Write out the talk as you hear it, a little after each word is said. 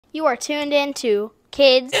You are tuned in to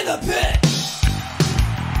Kids In the Pit.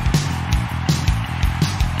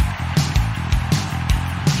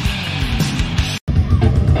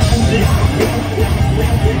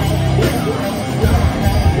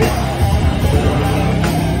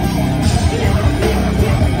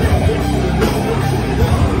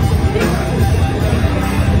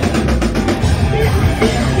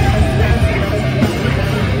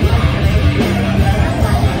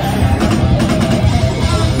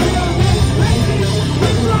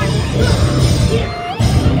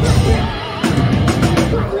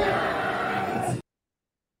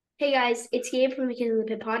 Hey guys, it's Gabe from the Kids in the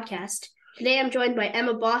Pit podcast. Today I'm joined by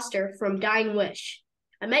Emma Boster from Dying Wish.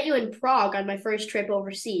 I met you in Prague on my first trip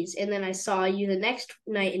overseas, and then I saw you the next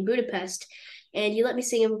night in Budapest, and you let me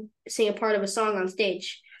sing a part of a song on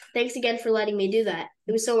stage. Thanks again for letting me do that.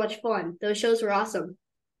 It was so much fun. Those shows were awesome.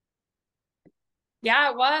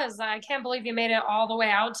 Yeah, it was. I can't believe you made it all the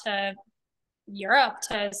way out to Europe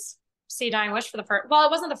to see Dying Wish for the first. Well,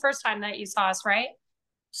 it wasn't the first time that you saw us, right?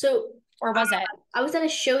 So Or was it? I was at a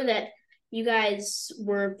show that you guys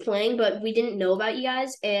were playing, but we didn't know about you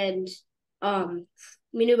guys, and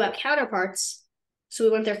we knew about Counterparts, so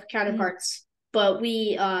we went there for Counterparts. But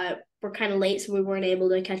we were kind of late, so we weren't able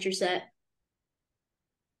to catch your set.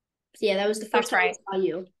 So yeah, that was the first That's time right. I saw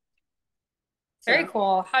you. Very So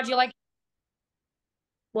cool.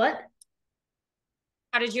 what?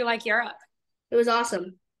 How did you like Europe? It was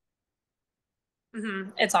awesome.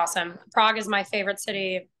 It's awesome. Prague is my favorite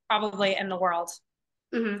city probably in the world.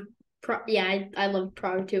 Yeah, I loved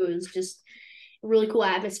Prague too. It was just a really cool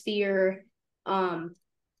atmosphere. Um,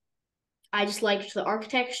 I just liked the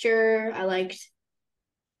architecture. I liked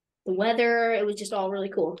the weather. It was just all really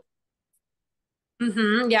cool.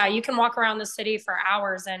 Yeah, you can walk around the city for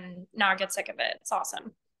hours and not get sick of it. It's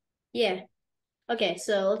awesome. Yeah. Okay,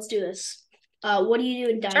 so let's do this. What do you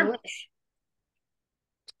do in Dying Sure. Wish?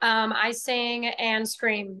 I sing and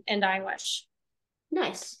scream in Dying Wish.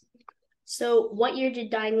 Nice. So, what year did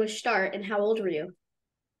Dying Wish start, and how old were you?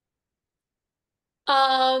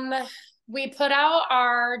 Um, we put out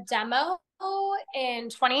our demo in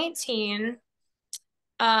 2018.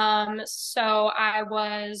 So I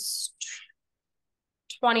was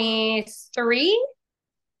 23,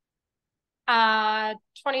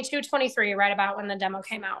 22, 23, right about when the demo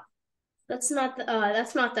came out. That's not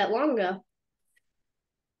that long ago.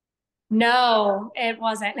 No, it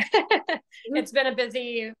wasn't. Mhm. It's been a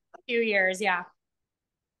busy few years, yeah.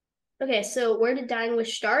 Okay, so where did Dying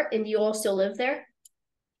Wish start, and do you all still live there?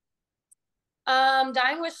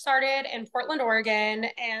 Dying Wish started in Portland, Oregon,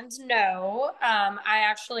 and no, I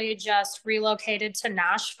actually just relocated to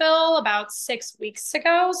Nashville about 6 weeks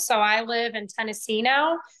ago. So I live in Tennessee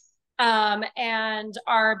now. And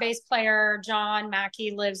our bass player, John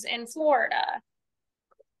Mackey, lives in Florida.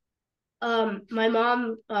 My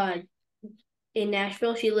mom, in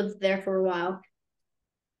Nashville, she lived there for a while.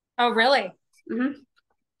 Oh, really? hmm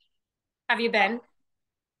Have you been?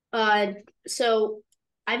 Uh, so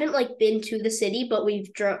I haven't like been to the city, but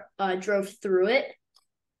we've drove through it.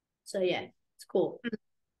 So yeah, it's cool.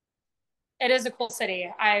 It is a cool city.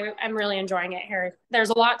 I am really enjoying it here. There's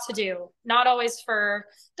a lot to do. Not always for,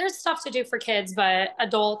 there's stuff to do for kids, but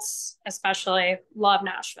adults especially love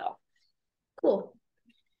Nashville. Cool.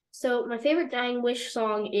 So my favorite Dying Wish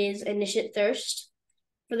song is Initiate Thirst.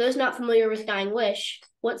 For those not familiar with Dying Wish,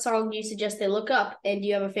 what song do you suggest they look up? And do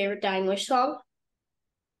you have a favorite Dying Wish song?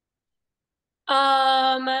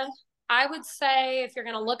 Um, I would say if you're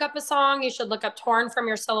going to look up a song, you should look up Torn from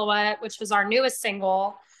Your Silhouette, which was our newest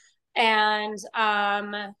single. And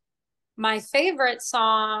my favorite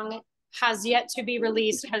song has yet to be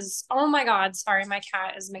released because, oh my God, sorry, my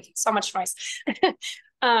cat is making so much noise.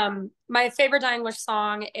 My favorite Dying Wish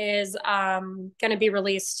song is going to be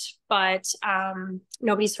released, but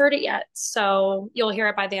nobody's heard it yet. So you'll hear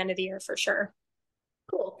it by the end of the year for sure.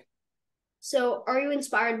 Cool. So are you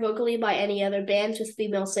inspired vocally by any other bands with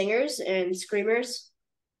female singers and screamers?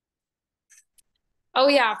 Oh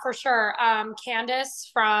yeah, for sure. Candace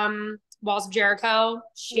from Walls of Jericho.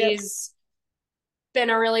 Yep. She's been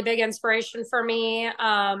a really big inspiration for me.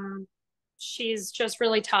 She's just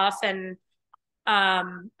really tough, and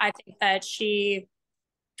I think that she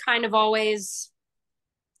kind of always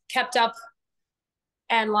kept up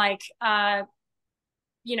and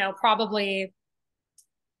probably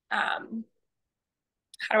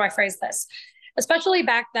how do I phrase this? Especially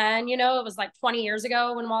back then, it was like 20 years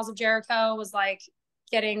ago when Walls of Jericho was like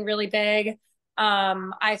getting really big.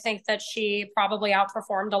 I think that she probably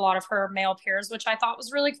outperformed a lot of her male peers, which I thought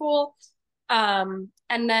was really cool. And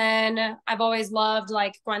then I've always loved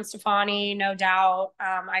like Gwen Stefani, no doubt.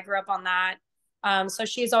 I grew up on that. So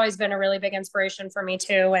she's always been a really big inspiration for me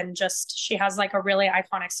too. And just she has like a really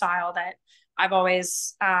iconic style that I've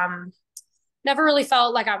always never really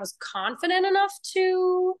felt like I was confident enough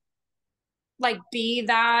to like be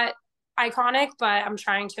that iconic, but I'm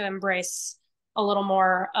trying to embrace a little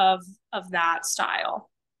more of that style.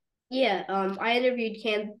 Yeah, I interviewed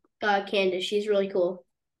Candace. She's really cool.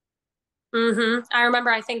 I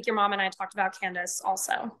remember I think your mom and I talked about Candace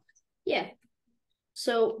also. Yeah.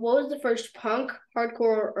 So, what was the first punk,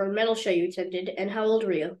 hardcore, or metal show you attended, and how old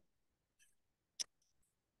were you?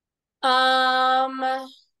 Um,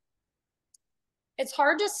 it's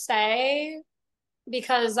hard to say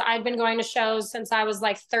because I'd been going to shows since I was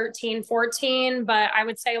like 13, 14. But I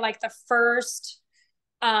would say like the first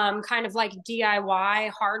kind of like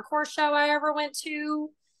DIY hardcore show I ever went to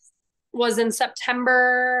was in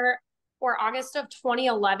September or August of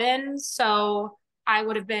 2011. So I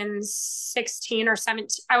would have been 16 or 17.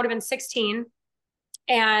 I would have been 16.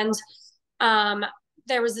 And um,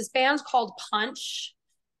 there was this band called Punch.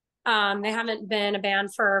 They haven't been a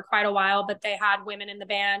band for quite a while, but they had women in the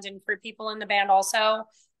band and queer people in the band also.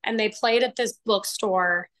 And they played at this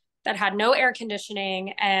bookstore that had no air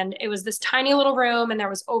conditioning. And it was this tiny little room, and there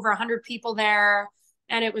was over 100 people there.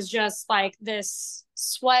 And it was just like this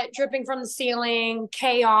sweat dripping from the ceiling,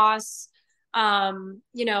 chaos.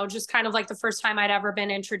 Just kind of like the first time I'd ever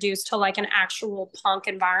been introduced to like an actual punk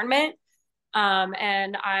environment.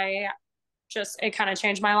 And I just, it kind of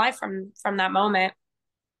changed my life from that moment.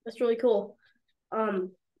 That's really cool.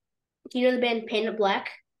 Um, do you know the band Painted Black?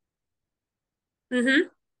 Mm-hmm.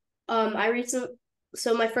 I recently,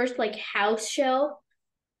 so my first like house show,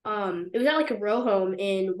 it was at like a row home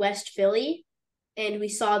in West Philly, and we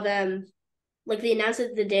saw them. Like they announced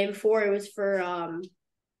it the day before. It was for I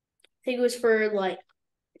think it was for like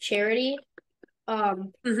charity. Mm-hmm.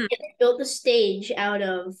 And they built the stage out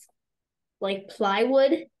of like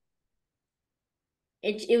plywood.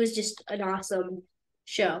 It was just an awesome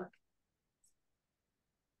show.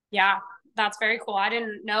 Yeah, that's very cool. I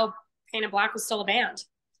didn't know Painted Black was still a band.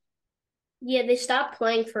 Yeah, they stopped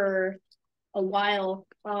playing for a while,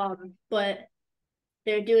 but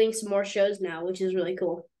they're doing some more shows now, which is really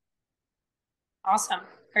cool. Awesome.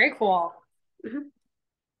 Very cool. Mm-hmm.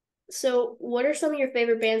 So, what are some of your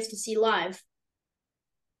favorite bands to see live?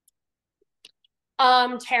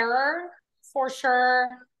 Terror for sure.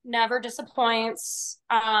 Never disappoints.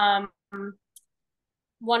 One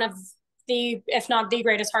of the, if not the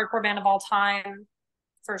greatest hardcore band of all time,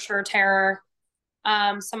 for sure. Terror.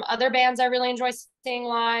 Some other bands I really enjoy seeing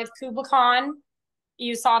live. Kubla Khan.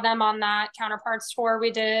 You saw them on that Counterparts tour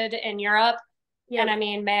we did in Europe, and I Yep.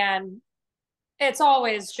 mean, man, it's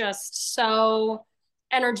always just so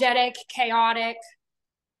energetic, chaotic.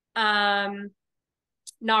 Um,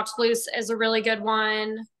 Knocked Loose is a really good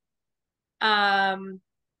one. Um,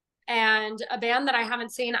 and a band that I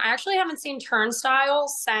haven't seen, I actually haven't seen Turnstile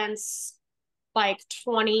since like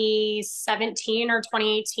 2017 or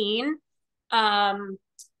 2018. Um,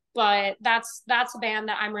 but that's a band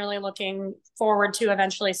that I'm really looking forward to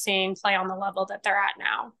eventually seeing play on the level that they're at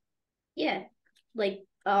now. Yeah. Like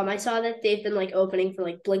I saw that they've been like opening for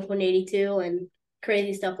like Blink 182 and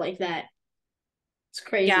crazy stuff like that. It's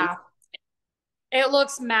crazy. Yeah, it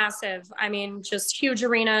looks massive. I mean, just huge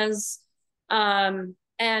arenas. And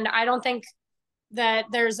I don't think that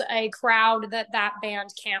there's a crowd that that band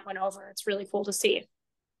can't win over. It's really cool to see.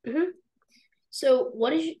 Hmm. So,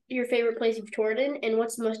 what is your favorite place you've toured in, and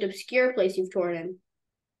what's the most obscure place you've toured in?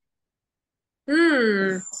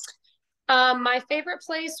 Hmm. My favorite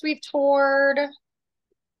place we've toured.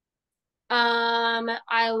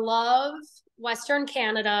 I love Western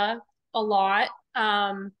Canada a lot.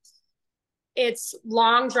 It's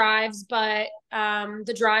long drives, but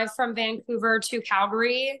the drive from Vancouver to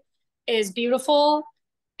Calgary is beautiful.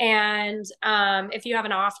 And if you have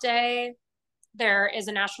an off day, there is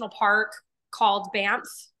a national park called Banff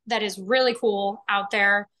that is really cool out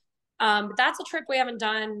there. But that's a trip we haven't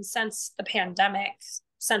done since the pandemic,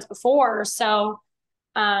 since before. So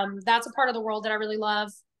that's a part of the world that I really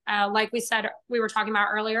love. Like we said, we were talking about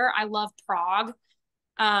earlier, I love Prague.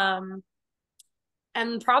 Um,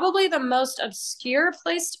 and probably the most obscure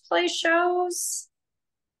place to play shows.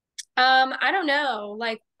 I don't know.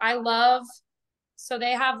 Like I love so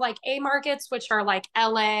they have like A markets, which are like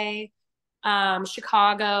LA,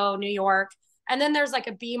 Chicago, New York. And then there's like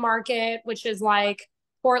a B market, which is like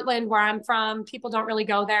Portland, where I'm from. People don't really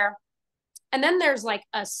go there. And then there's like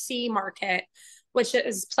a C market, which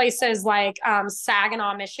is places like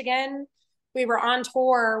Saginaw, Michigan. We were on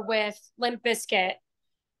tour with Limp Bizkit,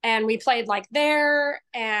 and we played like there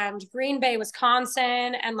and Green Bay,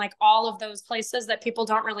 Wisconsin, and like all of those places that people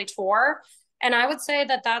don't really tour. And I would say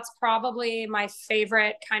that that's probably my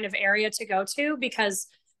favorite kind of area to go to because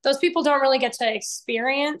those people don't really get to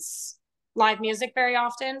experience live music very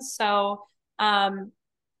often. So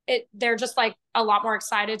they're just like a lot more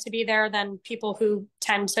excited to be there than people who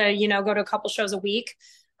tend to, go to a couple shows a week.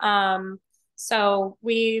 Um, so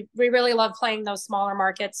we really love playing those smaller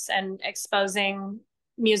markets and exposing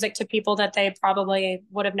music to people that they probably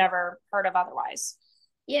would have never heard of otherwise.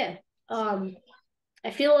 Yeah. I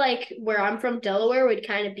feel like where I'm from, Delaware, would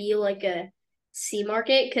kind of be like a sea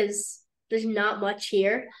market because there's not much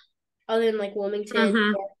here other than like Wilmington,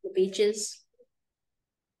 Mm-hmm. the beaches.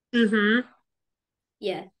 Mm-hmm.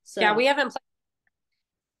 Yeah. Yeah, So we haven't played.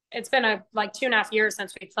 It's been like 2.5 years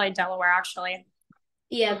since we played Delaware, actually.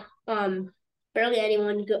 yeah. Barely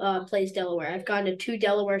anyone plays Delaware. I've gone to two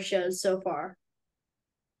Delaware shows so far.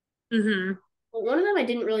 Mm-hmm. Well, one of them I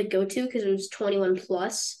didn't really go to because it was 21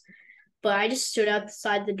 plus, but I just stood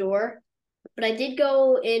outside the door. But I did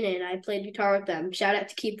go in and I played guitar with them. Shout out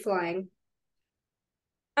to Keep Flying.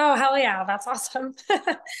 Oh, hell yeah, that's awesome.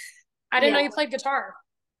 I didn't know Yeah. you played guitar.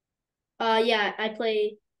 Yeah, I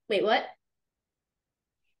play. Wait, what?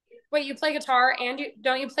 Wait, you play guitar and you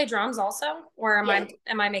don't you play drums also? Or am Yeah,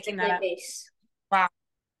 I I making that play up? bass Wow.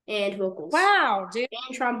 and vocals Wow, dude,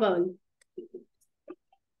 and trombone.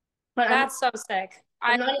 But that's so sick.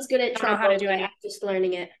 I'm I not as good at don't know how to trombone do yet. any. I'm just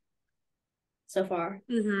learning it so far.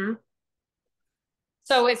 Mm-hmm.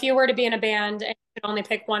 So if you were to be in a band and you could only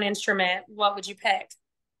pick one instrument, what would you pick?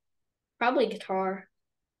 Probably guitar.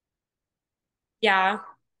 Yeah.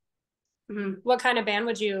 Hmm. What kind of band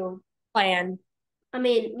would you play in? I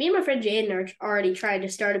mean, me and my friend Jaden are already trying to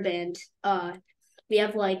start a band. We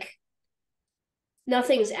have like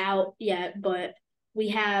nothing's out yet, but we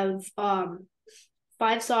have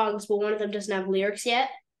 5 songs, but one of them doesn't have lyrics yet,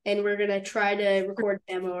 and we're gonna try to record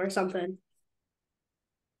a demo or something.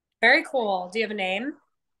 Very cool. Do you have a name?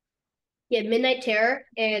 Yeah, Midnight Terror,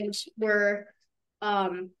 and we're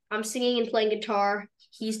I'm singing and playing guitar.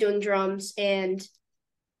 He's doing drums, and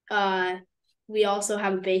uh we also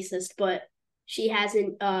have a bassist, but she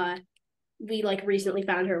hasn't we like recently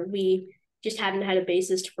found her. We just haven't had a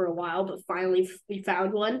bassist for a while, but finally we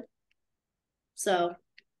found one. So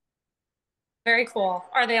Very cool.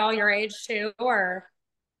 Are they all your age too, or?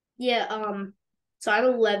 yeah, so I'm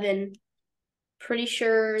 11, pretty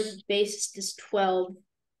sure the bassist is 12,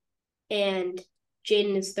 and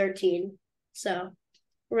Jaden is 13. So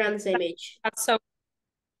around the same age. That's so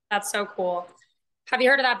that's so cool. Have you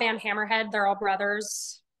heard of that band Hammerhead? They're all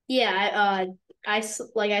brothers. Yeah, I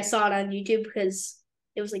saw it on YouTube because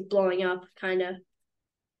it was like blowing up, kind of.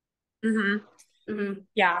 Mm-hmm. Hmm.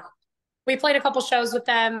 Yeah. We played a couple shows with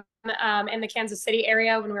them in the Kansas City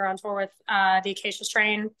area when we were on tour with the Acacia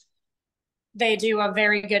Strain. They do a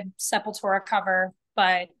very good Sepultura cover,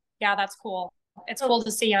 but yeah, that's cool. It's Oh, cool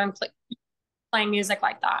to see playing music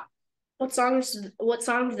like that. what songs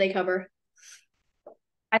do they cover?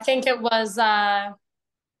 I think it was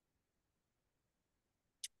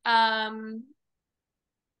um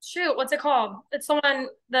shoot, what's it called? It's the one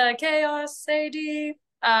the Chaos AD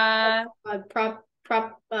Prop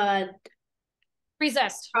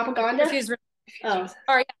Resist. propaganda. Refuse Oh,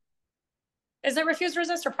 or yeah. Is it refuse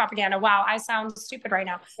resist or propaganda? Wow, I sound stupid right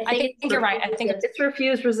now. I I think think it's you're right. I Refuse think it's Resist. It's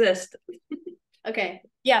Refuse Resist. Okay.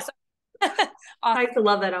 yes. I Awesome. used to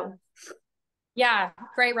love that album. Yeah,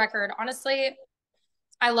 great record. Honestly,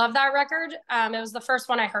 I love that record. It was the first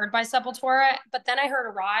one I heard by Sepultura, but then I heard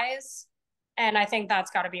Arise, and I think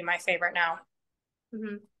that's got to be my favorite now.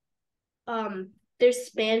 Hmm. There's this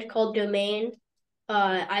band called Domain.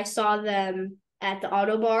 I saw them at the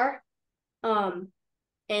Auto Bar. Um,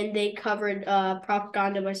 and they covered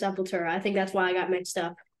Propaganda by Sepultura. I think that's why I got mixed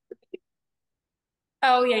up.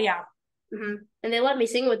 Oh yeah, yeah. And they let me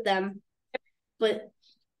sing with them. But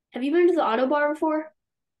have you been to the Auto Bar before?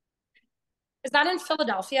 Is that in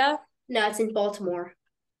Philadelphia? No, it's in Baltimore.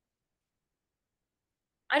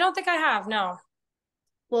 I don't think I have. No.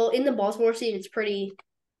 Well, in the Baltimore scene, it's pretty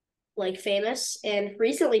like famous. And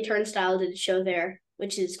recently, Turnstile did a show there,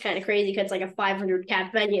 which is kind of crazy because it's like a 500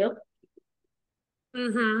 cap venue.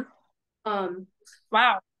 Mm-hmm. Um,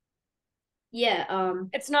 Wow. yeah,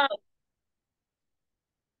 It's not. yeah,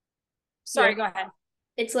 Sorry. Go ahead.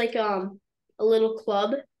 it's like a little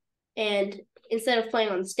club, and instead of playing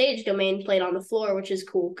on stage, Domain played on the floor, which is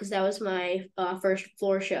cool because that was my first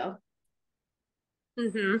floor show.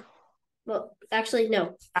 Mm-hmm. Well, actually,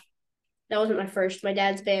 no, that wasn't my first. My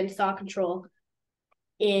dad's band, Thought Control,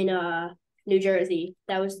 in New Jersey.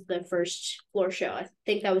 That was the first floor show. I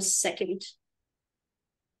think that was second.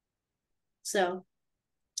 So,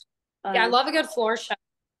 Yeah, I uh, love a good floor show.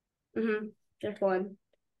 they're fun.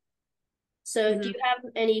 So, do Mhm. you have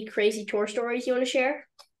any crazy tour stories you want to share?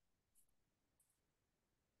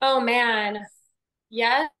 Oh man,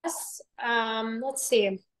 yes. Let's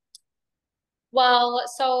see. Well,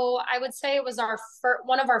 so I would say it was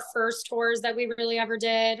one of our first tours that we really ever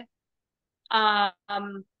did.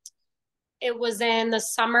 Um, it was in the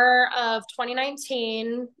summer of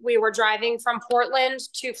 2019. We were driving from Portland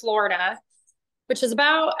to Florida, which is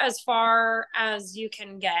about as far as you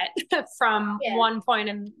can get from Yeah. one point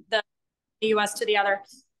in the US to the other.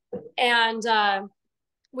 And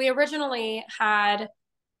we originally had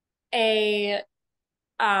a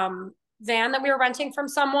van that we were renting from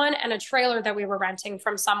someone and a trailer that we were renting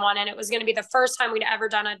from someone. And it was going to be the first time we'd ever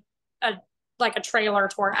done a like a trailer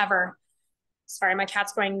tour ever. Sorry, my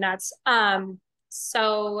cat's going nuts.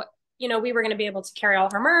 So, we were going to be able to carry all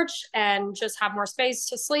of our merch and just have more space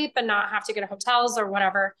to sleep and not have to go to hotels or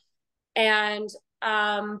whatever. And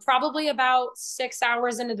probably about 6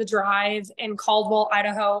 hours into the drive in Caldwell,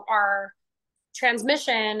 Idaho, our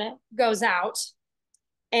transmission goes out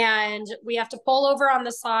and we have to pull over on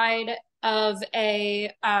the side of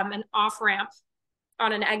a an off ramp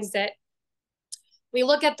on an exit. We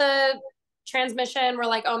look at the transmission. We're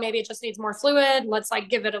like, oh, maybe it just needs more fluid. Let's like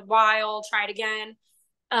give it a while, try it again.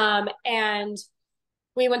 And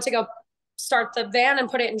we went to go start the van and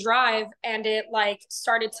put it in drive, and it like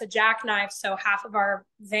started to jackknife. So half of our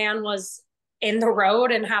van was in the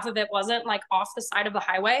road and half of it wasn't, like off the side of the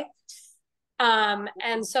highway.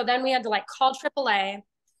 And so then we had to like call AAA.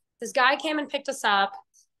 This guy came and picked us up.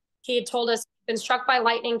 He had told us he'd been struck by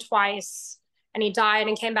lightning twice and he died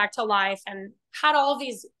and came back to life and had all of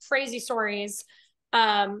these crazy stories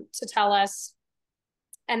to tell us.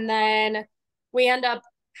 And then we end up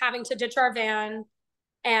having to ditch our van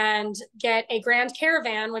and get a grand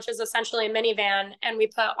caravan, which is essentially a minivan. And we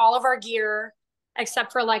put all of our gear,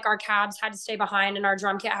 except for like our cabs, had to stay behind and our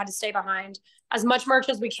drum kit had to stay behind, as much merch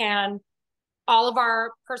as we can, all of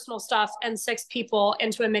our personal stuff and 6 people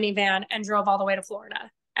into a minivan and drove all the way to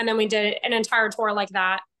Florida. And then we did an entire tour like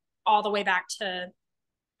that all the way back to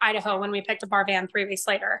Idaho when we picked up our van 3 weeks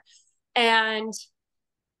later. And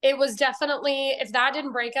it was definitely, if that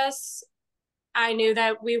didn't break us, I knew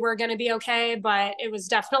that we were going to be okay, but it was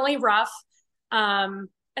definitely rough,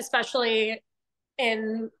 especially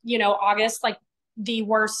in, August, like the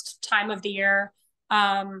worst time of the year.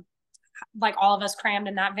 Like all of us crammed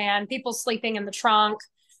in that van, people sleeping in the trunk.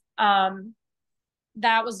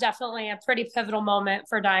 That was definitely a pretty pivotal moment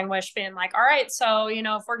for Dying Wish, being like, all right, so,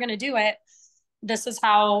 if we're going to do it, this is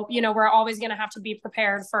how, we're always going to have to be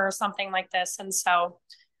prepared for something like this. And so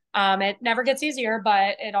it never gets easier,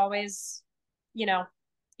 but it always, you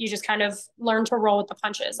just kind of learn to roll with the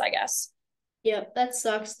punches, I guess. Yeah, that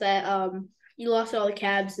sucks that you lost all the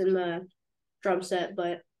cabs and the drum set,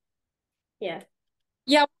 but yeah.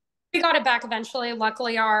 Yeah, we got it back eventually.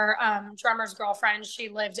 Luckily, our drummer's girlfriend, she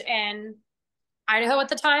lived in Idaho at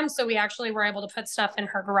the time, so we actually were able to put stuff in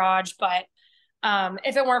her garage. But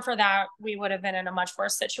if it weren't for that, we would have been in a much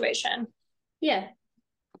worse situation. Yeah.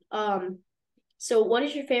 So what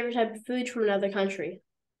is your favorite type of food from another country?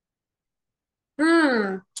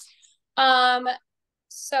 Hmm. Um,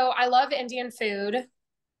 so I love Indian food,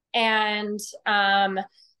 and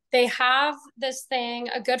they have this thing.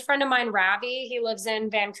 A good friend of mine, Ravi, he lives in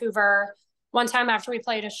Vancouver. One time after we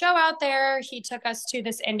played a show out there, he took us to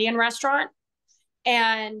this Indian restaurant,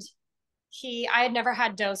 and I had never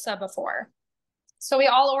had dosa before. So we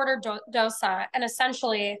all ordered dosa, and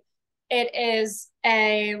essentially it is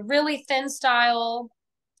a really thin style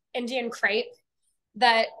Indian crepe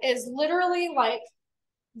that is literally like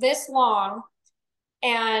this long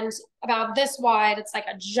and about this wide. It's like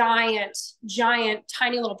a giant, giant,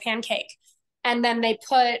 tiny little pancake. And then they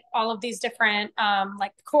put all of these different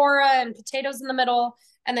like pakora and potatoes in the middle.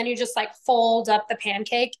 And then you just like fold up the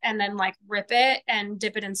pancake and then like rip it and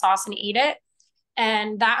dip it in sauce and eat it.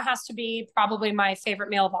 And that has to be probably my favorite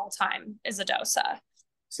meal of all time is a dosa.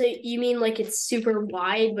 So you mean like it's super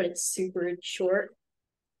wide, but it's super short?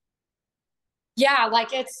 Yeah,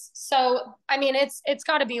 like it's so, I mean, it's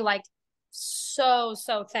got to be like so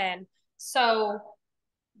thin. So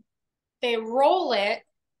they roll it.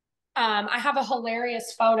 I have a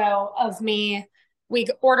hilarious photo of me. We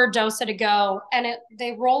ordered dosa to go, and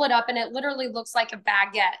they roll it up, and it literally looks like a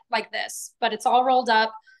baguette, like this, but it's all rolled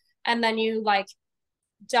up, and then you like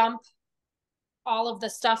dump all of the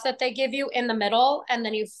stuff that they give you in the middle, and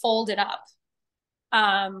then you fold it up.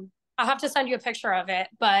 I'll have to send you a picture of it,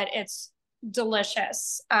 but it's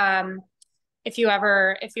delicious. If you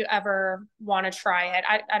ever want to try it,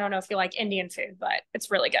 I don't know if you like Indian food, but it's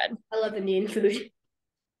really good. I love Indian food.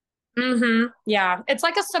 Mm-hmm. Yeah. It's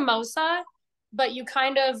like a samosa, but you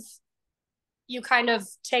kind of you kind of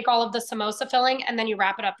take all of the samosa filling and then you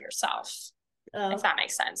wrap it up yourself, if Oh, that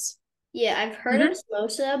makes sense. yeah, I've heard Mm-hmm. of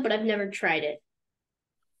samosa, but I've never tried it.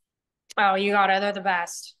 Oh, you got it. They're the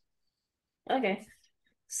best. Okay.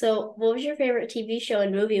 So, what was your favorite TV show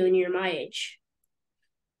and movie when you were my age?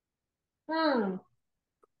 Hmm.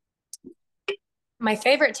 My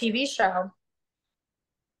favorite TV show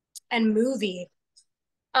and movie.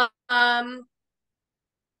 Um,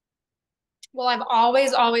 well, I've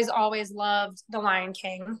always loved The Lion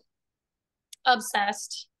King.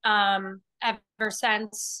 Obsessed. Ever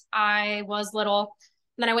since I was little.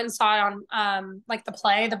 And then I went and saw it on like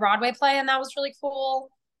the Broadway play, and that was really cool.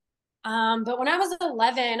 But when I was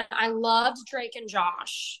 11, I loved Drake and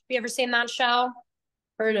Josh. Have you ever seen that show?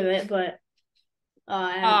 Heard of it, but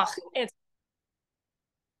I haven't. Oh,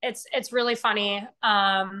 it's really funny.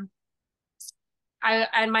 I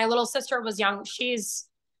and my little sister was young.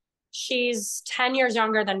 She's 10 years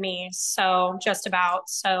younger than me, so just about.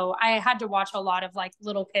 So I had to watch a lot of like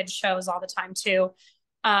little kid shows all the time too.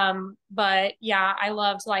 But yeah, I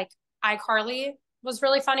loved like iCarly was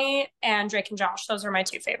really funny and Drake and Josh. Those are my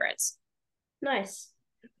two favorites. Nice.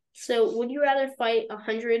 So, would you rather fight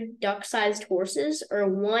 100 duck-sized horses or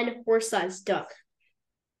one horse-sized duck?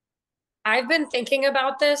 I've been thinking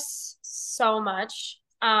about this so much.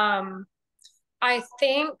 I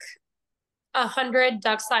think 100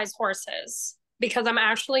 duck-sized horses because I'm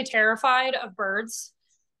actually terrified of birds.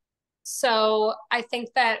 So I think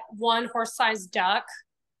that one horse-sized duck,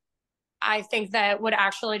 I think that would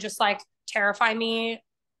actually just like terrify me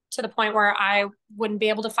to the point where I wouldn't be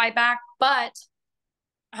able to fight back. But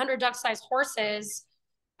 100 duck-sized horses,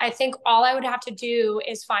 I think all I would have to do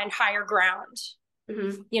is find higher ground,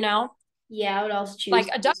 Mm-hmm. you know? Yeah, I would also choose. Like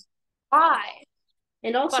a duck can fly,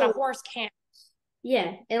 And but a also, horse can't.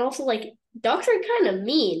 yeah, and also like ducks are kind of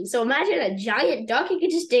mean. So imagine a giant duck; it could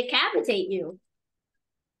just decapitate you.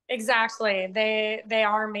 Exactly. They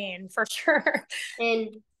are mean for sure.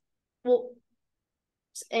 And well,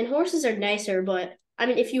 and horses are nicer, but I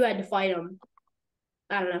mean, if you had to fight them,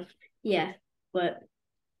 I don't know. Yeah, but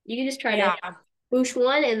you can just try to Yeah. boosh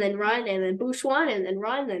one and then run, and then boosh one and then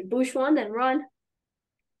run, and boosh one, then run.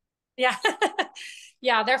 Yeah.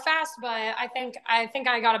 Yeah, they're fast, but I think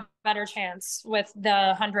I got a better chance with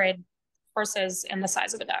the 100 horses and the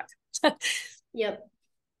size of a duck. Yep.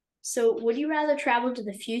 So, would you rather travel to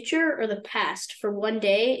the future or the past for one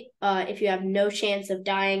day, if you have no chance of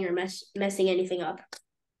dying or messing anything up?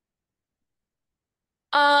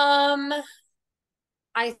 Um,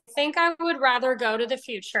 I think I would rather go to the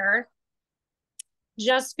future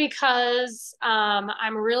just because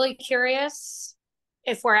I'm really curious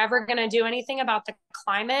if we're ever going to do anything about the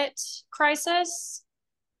climate crisis.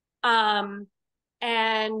 Um,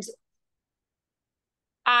 and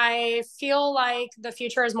I feel like the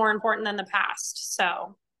future is more important than the past.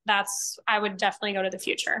 So I would definitely go to the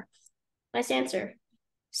future. Nice answer.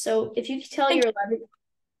 So, Thank if you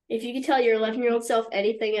could tell your 11-year-old self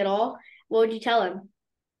anything at all, what would you tell him? you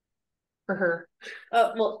for her.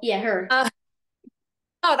 Oh, well, yeah, her.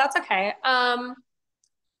 Oh, that's okay.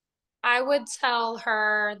 I would tell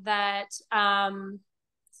her that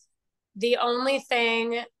the only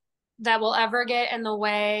thing that will ever get in the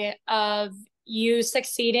way of you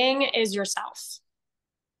succeeding is yourself.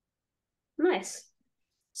 Nice.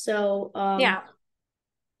 So, Yeah.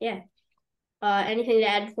 yeah. Anything to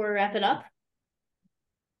add before we wrap it up?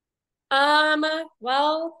 Um,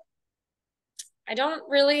 well, I don't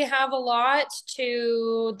really have a lot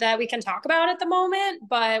to that we can talk about at the moment,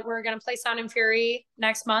 but we're gonna play Sound and Fury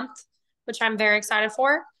next month, which I'm very excited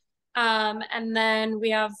for. And then we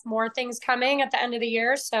have more things coming at the end of the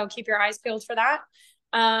year, so keep your eyes peeled for that.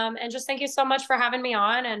 And just thank you so much for having me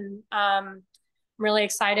on, and I'm really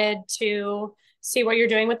excited to see what you're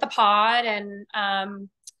doing with the pod and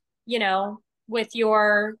you know, with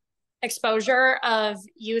your exposure of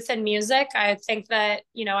youth and music. I think that,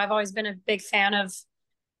 I've always been a big fan of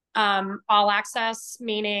all access,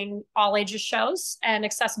 meaning all ages shows, and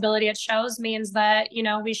accessibility at shows means that,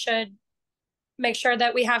 we should make sure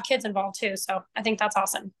that we have kids involved too. So I think that's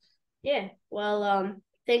awesome. Yeah. Well,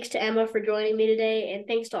 thanks to Emma for joining me today, and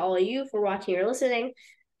thanks to all of you for watching or listening.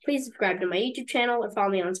 Please subscribe to my YouTube channel or follow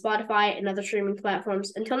me on Spotify and other streaming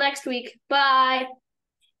platforms. Until next week, bye.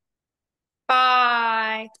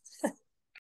 Bye.